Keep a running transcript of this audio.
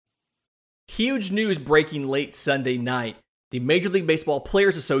Huge news breaking late Sunday night. The Major League Baseball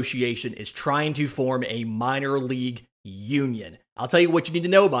Players Association is trying to form a minor league union. I'll tell you what you need to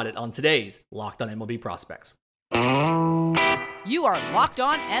know about it on today's Locked On MLB Prospects. You are Locked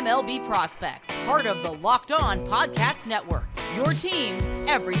On MLB Prospects, part of the Locked On Podcast Network, your team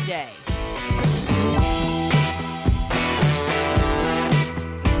every day.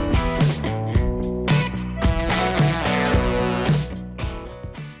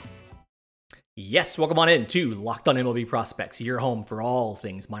 Yes, welcome on in to Locked On MLB Prospects, your home for all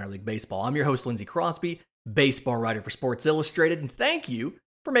things minor league baseball. I'm your host, Lindsey Crosby, baseball writer for Sports Illustrated, and thank you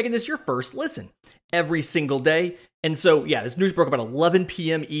for making this your first listen every single day. And so, this news broke about 11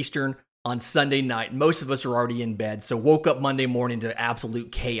 p.m. Eastern on Sunday night. Most of us are already in bed, so woke up Monday morning to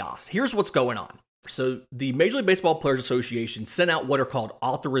absolute chaos. Here's what's going on. So the Major League Baseball Players Association sent out what are called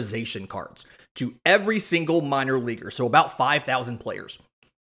authorization cards to every single minor leaguer, so about 5,000 players.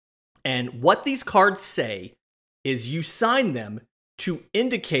 And what these cards say is you sign them to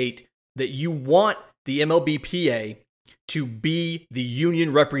indicate that you want the MLBPA to be the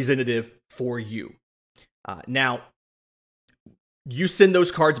union representative for you. Now, you send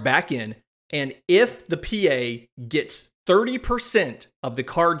those cards back in, and if the PA gets 30% of the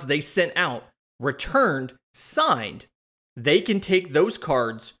cards they sent out returned, signed, they can take those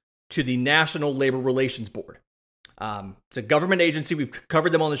cards to the National Labor Relations Board. It's a government agency. We've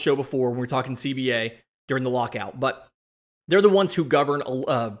covered them on the show before when we were talking CBA during the lockout, but they're the ones who govern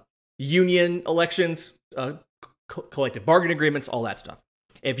union elections, collective bargaining agreements, all that stuff.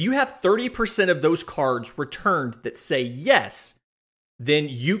 If you have 30% of those cards returned that say yes, then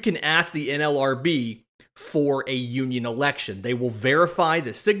you can ask the NLRB for a union election. They will verify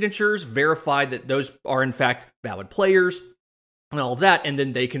the signatures, verify that those are in fact valid players, and all of that, and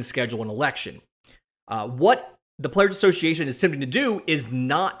then they can schedule an election. What the Players Association is attempting to do is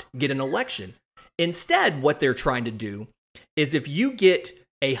not get an election. Instead, what they're trying to do is if you get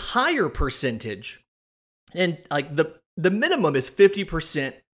a higher percentage, and like the minimum is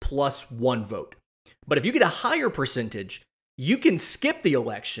 50% plus one vote. But if you get a higher percentage, you can skip the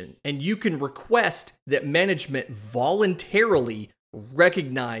election and you can request that management voluntarily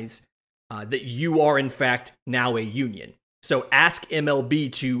recognize that you are in fact now a union. So ask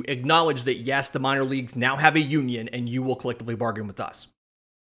MLB to acknowledge that, yes, the minor leagues now have a union and you will collectively bargain with us.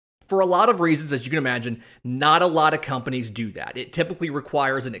 For a lot of reasons, as you can imagine, not a lot of companies do that. It typically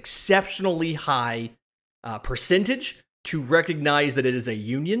requires an exceptionally high percentage to recognize that it is a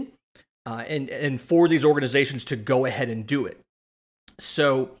union and for these organizations to go ahead and do it.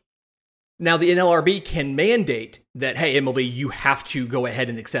 So now the NLRB can mandate that, hey, MLB, you have to go ahead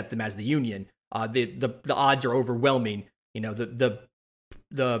and accept them as the union. The odds are overwhelming. You know,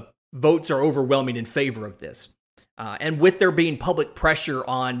 the votes are overwhelming in favor of this. And with there being public pressure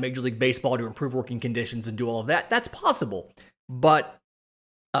on Major League Baseball to improve working conditions and do all of that, that's possible, but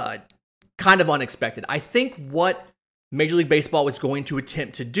kind of unexpected. I think what Major League Baseball is going to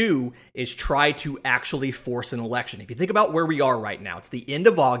attempt to do is try to actually force an election. If you think about where we are right now, it's the end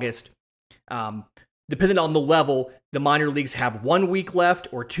of August. Depending on the level, the minor leagues have 1 week left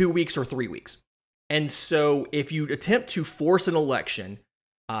or 2 weeks or 3 weeks. And so if you attempt to force an election,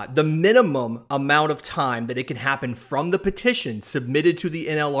 the minimum amount of time that it can happen from the petition submitted to the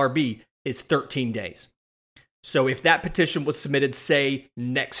NLRB is 13 days. So if that petition was submitted, say,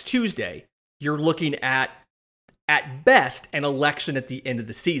 next Tuesday, you're looking at best, an election at the end of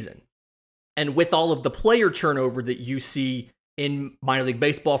the season. And with all of the player turnover that you see in minor league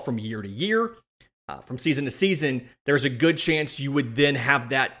baseball from year to year, from season to season, there's a good chance you would then have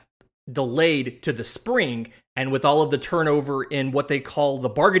that delayed to the spring, and with all of the turnover in what they call the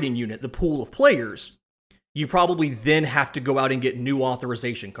bargaining unit, the pool of players, you probably then have to go out and get new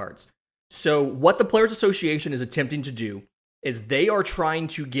authorization cards. So what the Players Association is attempting to do is they are trying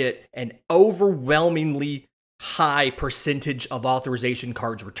to get an overwhelmingly high percentage of authorization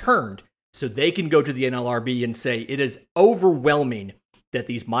cards returned so they can go to the NLRB and say it is overwhelming that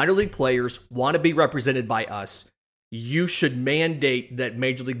these minor league players want to be represented by us. You should mandate that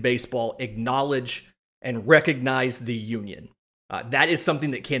Major League Baseball acknowledge and recognize the union. That is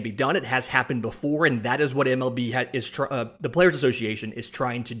something that can be done. It has happened before, and that is what MLB the Players Association is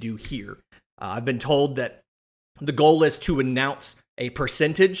trying to do here. I've been told that the goal is to announce a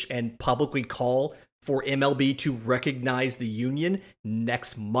percentage and publicly call for MLB to recognize the union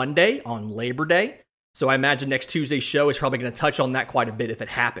next Monday on Labor Day. So I imagine next Tuesday's show is probably going to touch on that quite a bit if it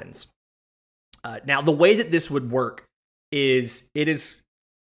happens. Now, the way that this would work is it is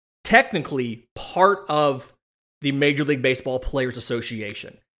technically part of the Major League Baseball Players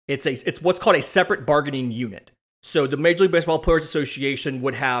Association. It's what's called a separate bargaining unit. So the Major League Baseball Players Association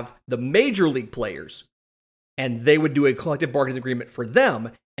would have the major league players, and they would do a collective bargaining agreement for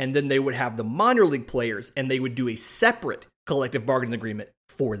them. And then they would have the minor league players, and they would do a separate collective bargaining agreement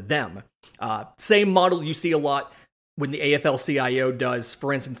for them. Same model you see a lot when the AFL-CIO does.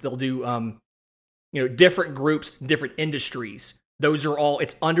 For instance, they'll do different groups, different industries. Those are all,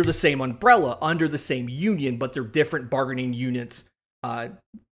 it's under the same umbrella, under the same union, but they're different bargaining units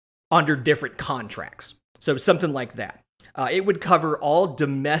under different contracts. So something like that. It would cover all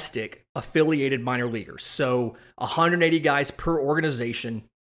domestic affiliated minor leaguers. So 180 guys per organization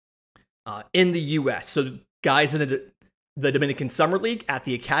in the U.S. So guys in the Dominican Summer League at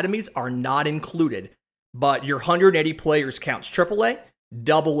the academies are not included, but your 180 players counts AAA,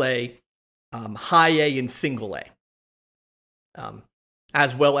 AA, High A, and Single A,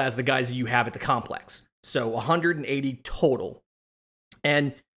 as well as the guys that you have at the complex. So 180 total.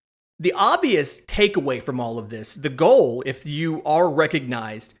 And the obvious takeaway from all of this, the goal, if you are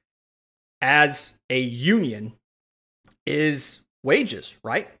recognized as a union, is wages,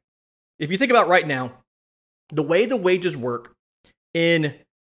 right? If you think about right now, the way the wages work in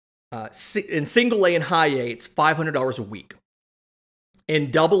Single A and High A, it's $500 a week. In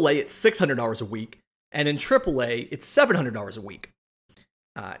Double A, it's $600 a week. And in Triple A, it's $700 a week.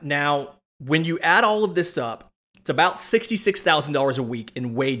 Now, when you add all of this up, it's about $66,000 a week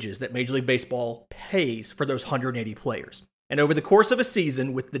in wages that Major League Baseball pays for those 180 players. And over the course of a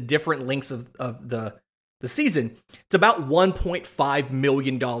season, with the different lengths of the season, it's about $1.5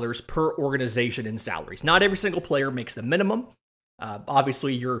 million per organization in salaries. Not every single player makes the minimum.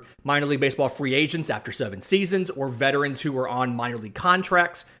 Obviously, your minor league baseball free agents after 7 seasons or veterans who are on minor league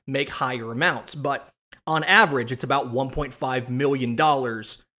contracts make higher amounts. But on average, it's about $1.5 million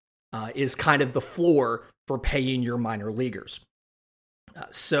is kind of the floor for paying your minor leaguers.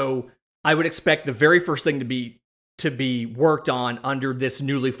 So I would expect the very first thing to be worked on under this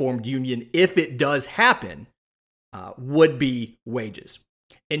newly formed union, if it does happen, would be wages.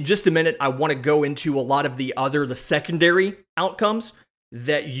 In just a minute, I want to go into a lot of the secondary outcomes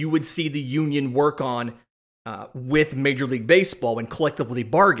that you would see the union work on with Major League Baseball and collectively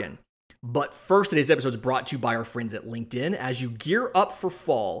bargain. But first, today's episode is brought to you by our friends at LinkedIn. As you gear up for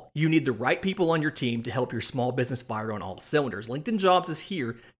fall, you need the right people on your team to help your small business fire on all cylinders. LinkedIn Jobs is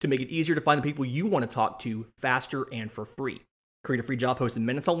here to make it easier to find the people you want to talk to faster and for free. Create a free job post in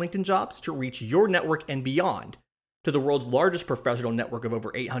minutes on LinkedIn Jobs to reach your network and beyond to the world's largest professional network of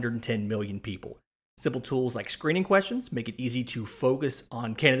over 810 million people. Simple tools like screening questions make it easy to focus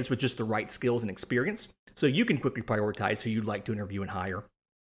on candidates with just the right skills and experience, so you can quickly prioritize who you'd like to interview and hire.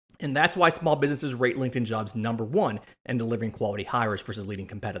 And that's why small businesses rate LinkedIn Jobs #1 in delivering quality hires versus leading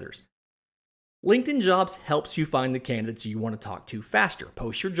competitors. LinkedIn Jobs helps you find the candidates you want to talk to faster.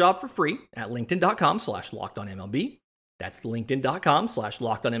 Post your job for free at linkedin.com/lockedonmlb. That's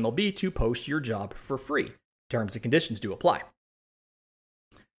linkedin.com/lockedonmlb to post your job for free. Terms and conditions do apply.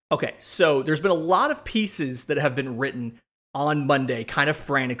 Okay, so there's been a lot of pieces that have been written on Monday kind of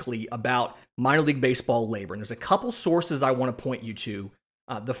frantically about minor league baseball labor. And there's a couple sources I want to point you to.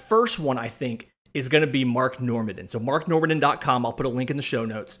 The first one, I think, is going to be Mark Normandin. So marknormandin.com, I'll put a link in the show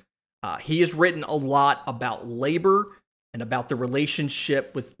notes. He has written a lot about labor and about the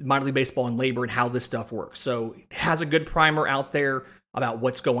relationship with minor league baseball and labor and how this stuff works. So he has a good primer out there about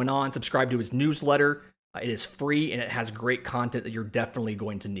what's going on. Subscribe to his newsletter. It is free, and it has great content that you're definitely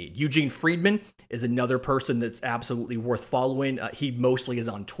going to need. Eugene Friedman is another person that's absolutely worth following. He mostly is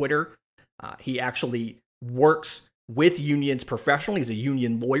on Twitter. He actually works with unions professionally. He's a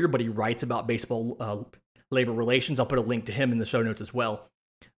union lawyer, but he writes about baseball labor relations. I'll put a link to him in the show notes as well.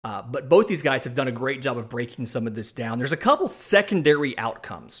 But both these guys have done a great job of breaking some of this down. There's a couple secondary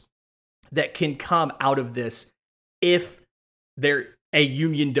outcomes that can come out of this if a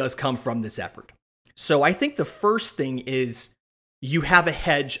union does come from this effort. So I think the first thing is you have a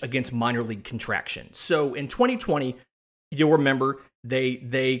hedge against minor league contraction. So in 2020, you'll remember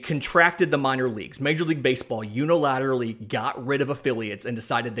they contracted the minor leagues. Major League Baseball unilaterally got rid of affiliates and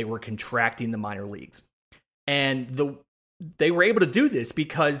decided they were contracting the minor leagues. And they were able to do this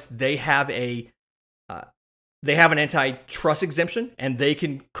because they have an antitrust exemption and they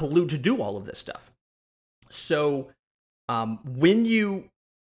can collude to do all of this stuff. So when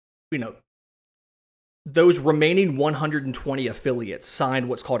those remaining 120 affiliates signed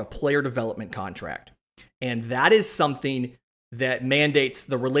what's called a player development contract. And that is something that mandates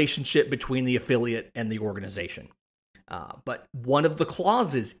the relationship between the affiliate and the organization. But one of the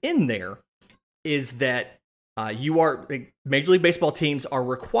clauses in there is that Major League Baseball teams are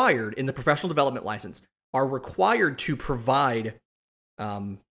required, in the professional development license, are required to provide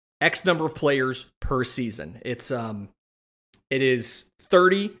X number of players per season. It is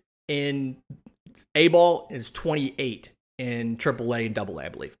 30 in A-ball, and it's 28 in AAA and AA, I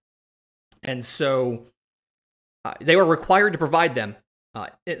believe. And so they were required to provide them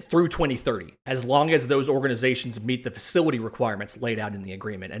through 2030, as long as those organizations meet the facility requirements laid out in the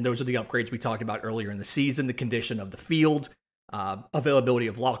agreement. And those are the upgrades we talked about earlier in the season, the condition of the field, availability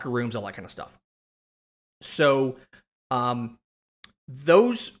of locker rooms, all that kind of stuff. So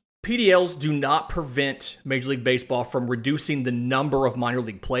those PDLs do not prevent Major League Baseball from reducing the number of minor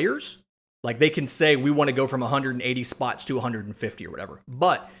league players. Like, they can say, we want to go from 180 spots to 150 or whatever.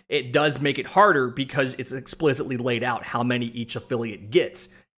 But it does make it harder because it's explicitly laid out how many each affiliate gets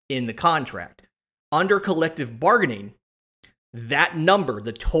in the contract. Under collective bargaining, that number,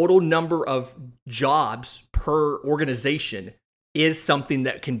 the total number of jobs per organization, is something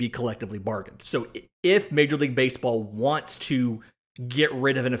that can be collectively bargained. So if Major League Baseball wants to get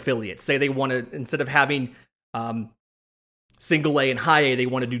rid of an affiliate, say they want to, instead of having single A and high A, they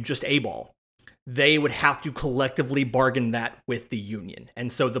want to do just A-ball, they would have to collectively bargain that with the union.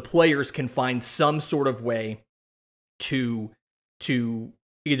 And so the players can find some sort of way to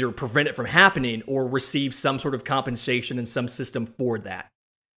either prevent it from happening or receive some sort of compensation and some system for that.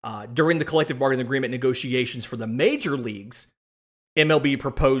 During the collective bargaining agreement negotiations for the major leagues, MLB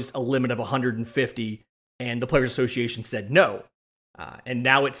proposed a limit of 150, and the Players Association said no. And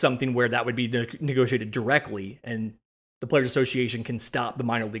now it's something where that would be negotiated directly, and the Players Association can stop the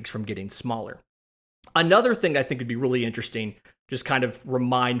minor leagues from getting smaller. Another thing I think would be really interesting, just kind of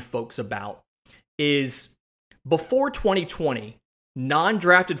remind folks about, is before 2020,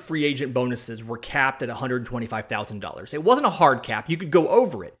 non-drafted free agent bonuses were capped at $125,000. It wasn't a hard cap. You could go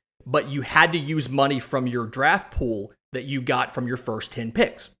over it, but you had to use money from your draft pool that you got from your first 10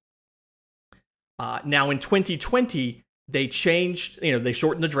 picks. Now in 2020, they changed, they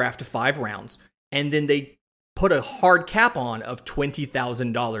shortened the draft to 5 rounds, and then they put a hard cap on of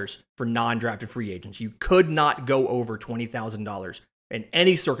 $20,000 for non-drafted free agents. You could not go over $20,000 in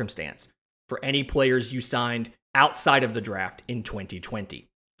any circumstance for any players you signed outside of the draft in 2020.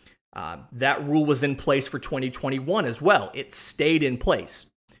 That rule was in place for 2021 as well. It stayed in place.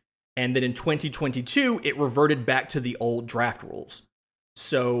 And then in 2022, it reverted back to the old draft rules.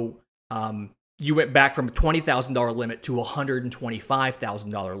 So you went back from a $20,000 limit to a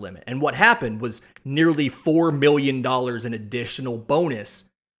 $125,000 limit. And what happened was nearly $4 million in additional bonus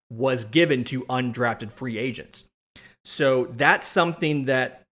was given to undrafted free agents. So that's something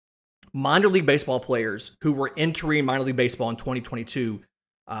that minor league baseball players who were entering minor league baseball in 2022,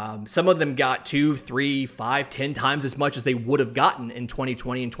 some of them got 2, 3, 5, 10 times as much as they would have gotten in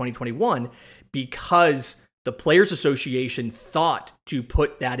 2020 and 2021 because the Players Association thought to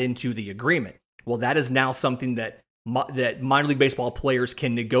put that into the agreement. Well, that is now something that minor league baseball players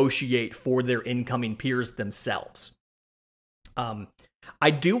can negotiate for their incoming peers themselves. I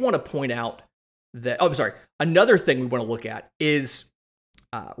do want to point out that, another thing we want to look at is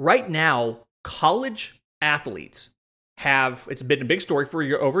right now, college athletes it's been a big story for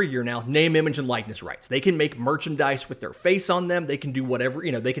over a year now, name, image, and likeness rights. They can make merchandise with their face on them. They can do whatever,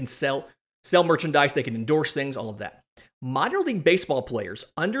 they can sell merchandise. They can endorse things, all of that. Minor league baseball players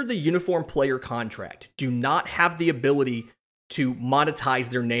under the uniform player contract do not have the ability to monetize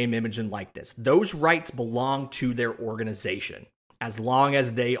their name, image, and likeness. Those rights belong to their organization as long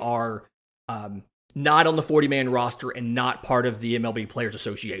as they are not on the 40-man roster and not part of the MLB Players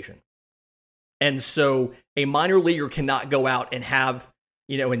Association. And so a minor leaguer cannot go out and have,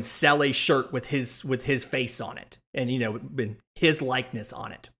 and sell a shirt with his face on it and, his likeness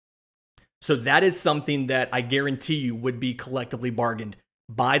on it. So that is something that I guarantee you would be collectively bargained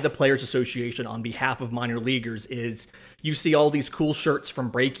by the Players Association on behalf of minor leaguers. Is you see all these cool shirts from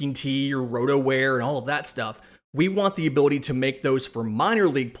Breaking Tea or RotoWear and all of that stuff. We want the ability to make those for minor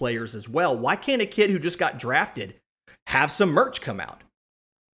league players as well. Why can't a kid who just got drafted have some merch come out?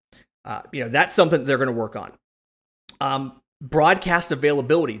 That's something that they're going to work on. Broadcast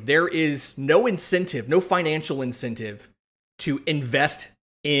availability. There is no incentive, no financial incentive to invest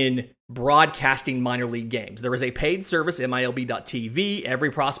in broadcasting minor league games. There is a paid service, MILB.TV. Every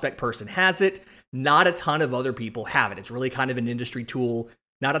prospect person has it. Not a ton of other people have it. It's really kind of an industry tool.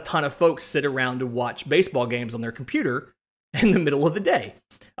 Not a ton of folks sit around to watch baseball games on their computer in the middle of the day.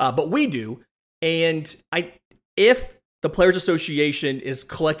 But we do. And if the Players Association is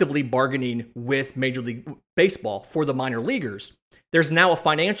collectively bargaining with Major League Baseball for the minor leaguers, there's now a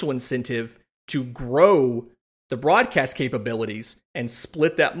financial incentive to grow the broadcast capabilities and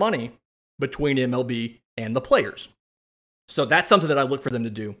split that money between MLB and the players. So that's something that I look for them to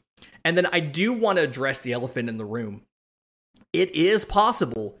do. And then I do want to address the elephant in the room. it is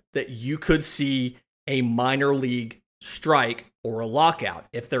possible that you could see a minor league strike or a lockout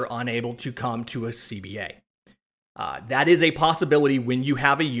if they're unable to come to a CBA. That is a possibility when you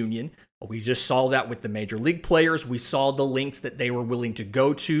have a union. We just saw that with the major league players. We saw the lengths that they were willing to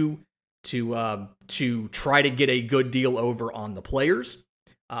go to try to get a good deal over on the players.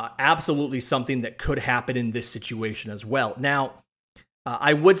 Absolutely something that could happen in this situation as well. Now,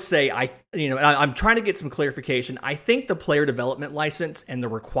 I would say, I'm trying to get some clarification. I think the player development license and the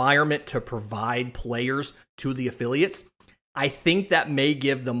requirement to provide players to the affiliates, I think that may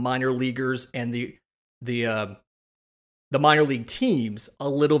give the minor leaguers and the minor league teams a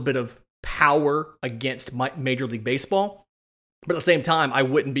little bit of power against Major League Baseball. But at the same time, I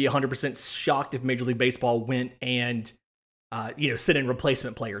wouldn't be 100% shocked if Major League Baseball went and sent in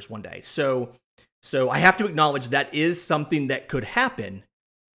replacement players one day. So I have to acknowledge that is something that could happen,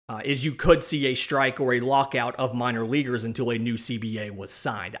 is you could see a strike or a lockout of minor leaguers until a new CBA was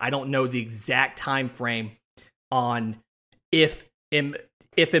signed. I don't know the exact time frame on if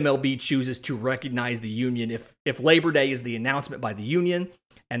MLB chooses to recognize the union. If Labor Day is the announcement by the union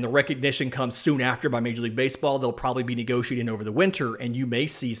and the recognition comes soon after by Major League Baseball, they'll probably be negotiating over the winter, and you may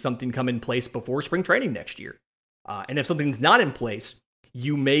see something come in place before spring training next year. And if something's not in place,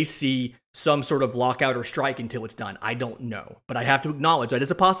 you may see some sort of lockout or strike until it's done. I don't know. But I have to acknowledge that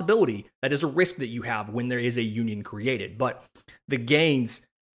is a possibility. That is a risk that you have when there is a union created. But the gains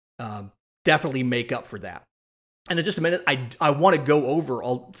definitely make up for that. And in just a minute, I want to go over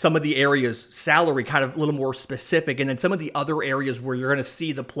some of the areas, salary, kind of a little more specific, and then some of the other areas where you're going to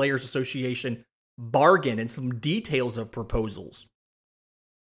see the Players Association bargain and some details of proposals.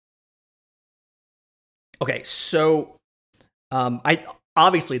 Okay, so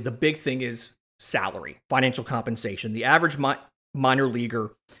obviously the big thing is salary, financial compensation. The average minor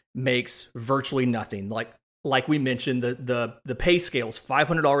leaguer makes virtually nothing. Like we mentioned, the pay scales: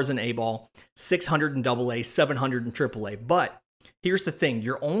 $500 in A-ball, $600 in AA, $700 in AAA. But here's the thing: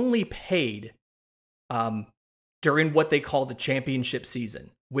 you're only paid during what they call the championship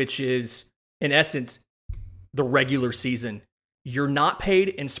season, which is in essence the regular season. You're not paid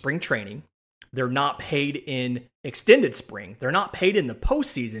in spring training. They're not paid in extended spring. They're not paid in the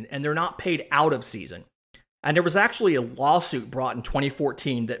postseason, and they're not paid out of season. And there was actually a lawsuit brought in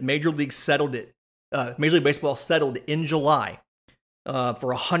 2014 that Major League Baseball settled in July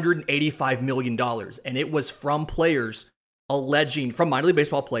for $185 million. And it was from minor league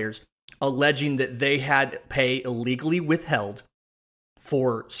baseball players, alleging that they had pay illegally withheld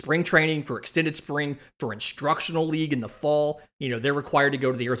for spring training, for extended spring, for instructional league in the fall. They're required to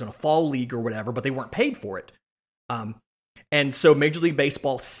go to the Arizona Fall League or whatever, but they weren't paid for it. And so Major League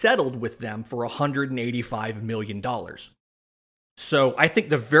Baseball settled with them for $185 million. So I think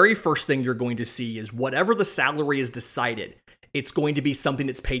the very first thing you're going to see is whatever the salary is decided, it's going to be something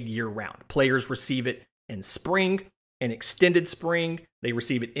that's paid year-round. Players receive it in spring, in extended spring. They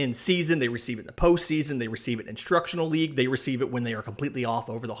receive it in season. They receive it in the postseason. They receive it in instructional league. They receive it when they are completely off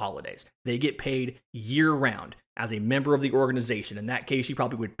over the holidays. They get paid year-round as a member of the organization. In that case, you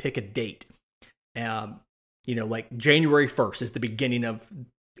probably would pick a date. Like January 1st is the beginning of,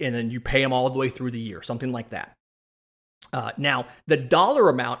 and then you pay them all the way through the year, something like that. Now, the dollar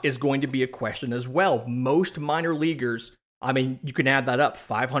amount is going to be a question as well. Most minor leaguers, you can add that up.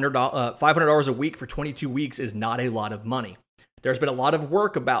 $500 a week for 22 weeks is not a lot of money. There's been a lot of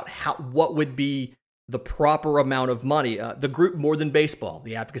work about what would be the proper amount of money. The group More Than Baseball,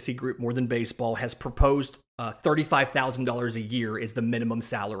 the advocacy group More Than Baseball, has proposed $35,000 a year is the minimum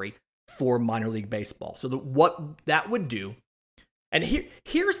salary for minor league baseball. So what that would do, and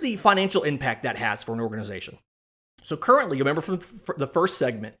here's the financial impact that has for an organization. So currently, you remember from the first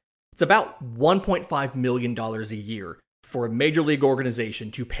segment, it's about $1.5 million a year for a major league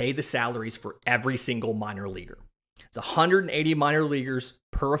organization to pay the salaries for every single minor leaguer. It's 180 minor leaguers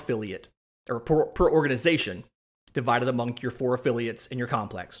per affiliate, or per organization, divided among your 4 affiliates in your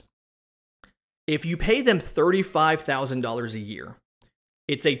complex. If you pay them $35,000 a year,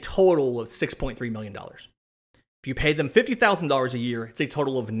 it's a total of $6.3 million. If you pay them $50,000 a year, it's a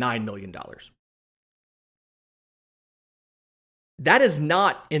total of $9 million. That is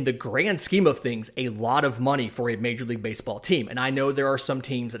not, in the grand scheme of things, a lot of money for a Major League Baseball team. And I know there are some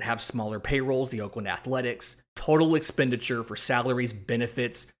teams that have smaller payrolls, the Oakland Athletics. Total expenditure for salaries,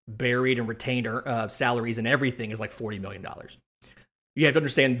 benefits, buried and retained salaries, and everything is like $40 million. You have to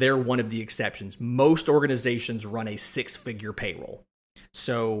understand they're one of the exceptions. Most organizations run a 6-figure payroll.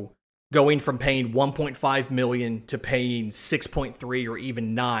 So going from paying $1.5 million to paying $6.3 or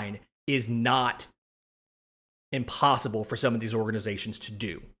even $9 is not impossible for some of these organizations to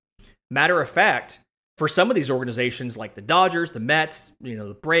do. Matter of fact, for some of these organizations like the Dodgers, the Mets,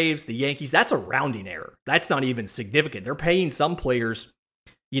 the Braves, the Yankees, that's a rounding error. That's not even significant. They're paying some players,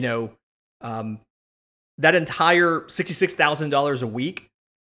 that entire $66,000 a week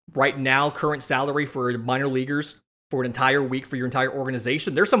right now, current salary for minor leaguers for an entire week for your entire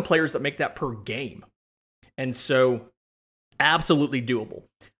organization. There's some players that make that per game. And so absolutely doable.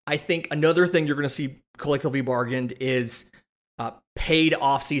 I think another thing you're going to see collectively bargained is paid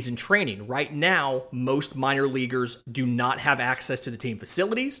off-season training. Right now, most minor leaguers do not have access to the team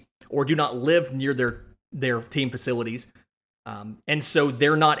facilities or do not live near their team facilities. And so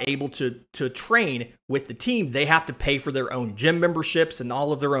they're not able to train with the team. They have to pay for their own gym memberships and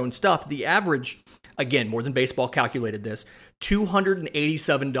all of their own stuff. The average, again, More Than Baseball calculated this,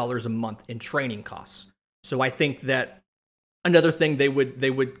 $287 a month in training costs. So I think that another thing they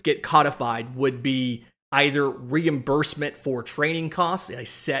would get codified would be either reimbursement for training costs, a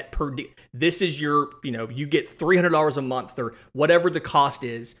set per day. This is your, you get $300 a month or whatever the cost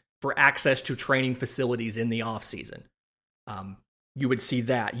is for access to training facilities in the off season. You would see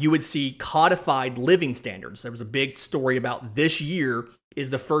that. You would see codified living standards. There was a big story about this year is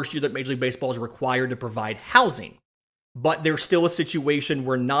the first year that Major League Baseball is required to provide housing. But there's still a situation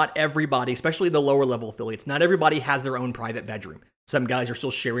where not everybody, especially the lower level affiliates, not everybody has their own private bedroom. Some guys are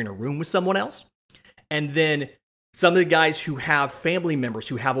still sharing a room with someone else. And then some of the guys who have family members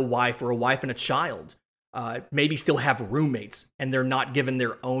who have a wife or a wife and a child maybe still have roommates and they're not given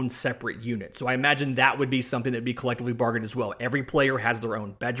their own separate unit. So I imagine that would be something that would be collectively bargained as well. Every player has their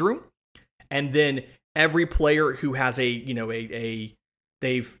own bedroom. And then every player who has they've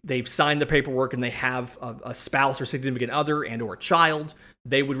signed the paperwork and they have a spouse or significant other and or a child,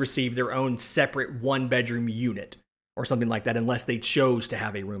 they would receive their own separate one-bedroom unit or something like that unless they chose to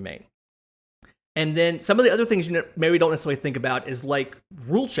have a roommate. And then some of the other things maybe don't necessarily think about is like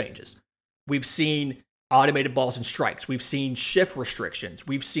rule changes. We've seen automated balls and strikes. We've seen shift restrictions.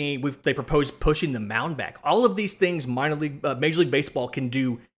 They proposed pushing the mound back. All of these things Major League Baseball can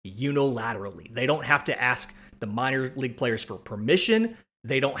do unilaterally. They don't have to ask the minor league players for permission.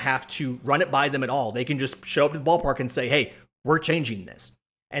 They don't have to run it by them at all. They can just show up to the ballpark and say, hey, we're changing this.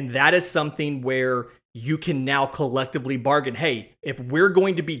 And that is something where you can now collectively bargain, hey, if we're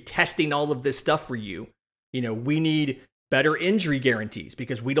going to be testing all of this stuff for you, we need better injury guarantees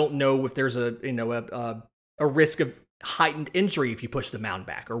because we don't know if there's a risk of heightened injury if you push the mound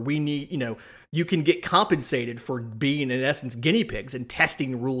back, or we need, you can get compensated for being, in essence, guinea pigs and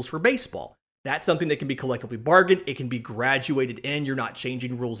testing rules for baseball. That's something that can be collectively bargained. It can be graduated in. You're not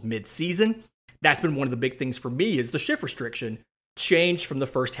changing rules mid-season. That's been one of the big things for me is the shift restriction changed from the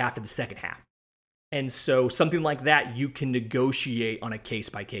first half to the second half. And so something like that, you can negotiate on a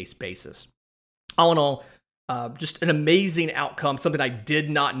case-by-case basis. All in all, just an amazing outcome, something I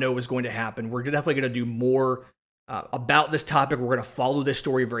did not know was going to happen. We're definitely going to do more about this topic. We're going to follow this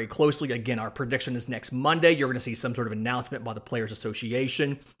story very closely. Again, our prediction is next Monday. You're going to see some sort of announcement by the Players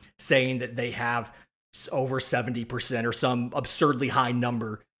Association saying that they have over 70% or some absurdly high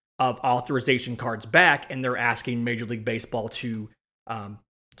number of authorization cards back, and they're asking Major League Baseball to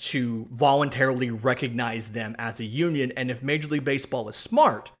voluntarily recognize them as a union. And if Major League Baseball is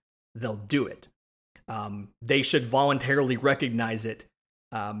smart, they'll do it. They should voluntarily recognize it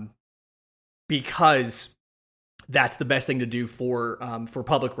because that's the best thing to do for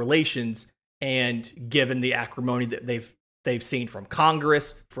public relations. And given the acrimony that they've seen from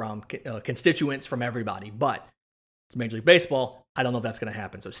Congress, from constituents, from everybody, but it's Major League Baseball. I don't know if that's going to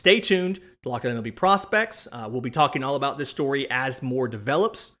happen. So stay tuned to Locked On MLB Prospects. We'll be talking all about this story as more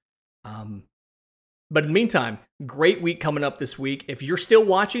develops. But in the meantime, great week coming up this week. If you're still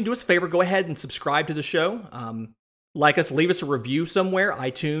watching, do us a favor, go ahead and subscribe to the show. Like us, leave us a review somewhere,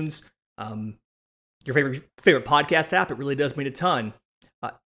 iTunes, your favorite podcast app. It really does mean a ton.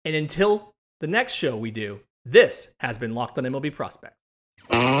 And until the next show we do, this has been Locked On MLB Prospects.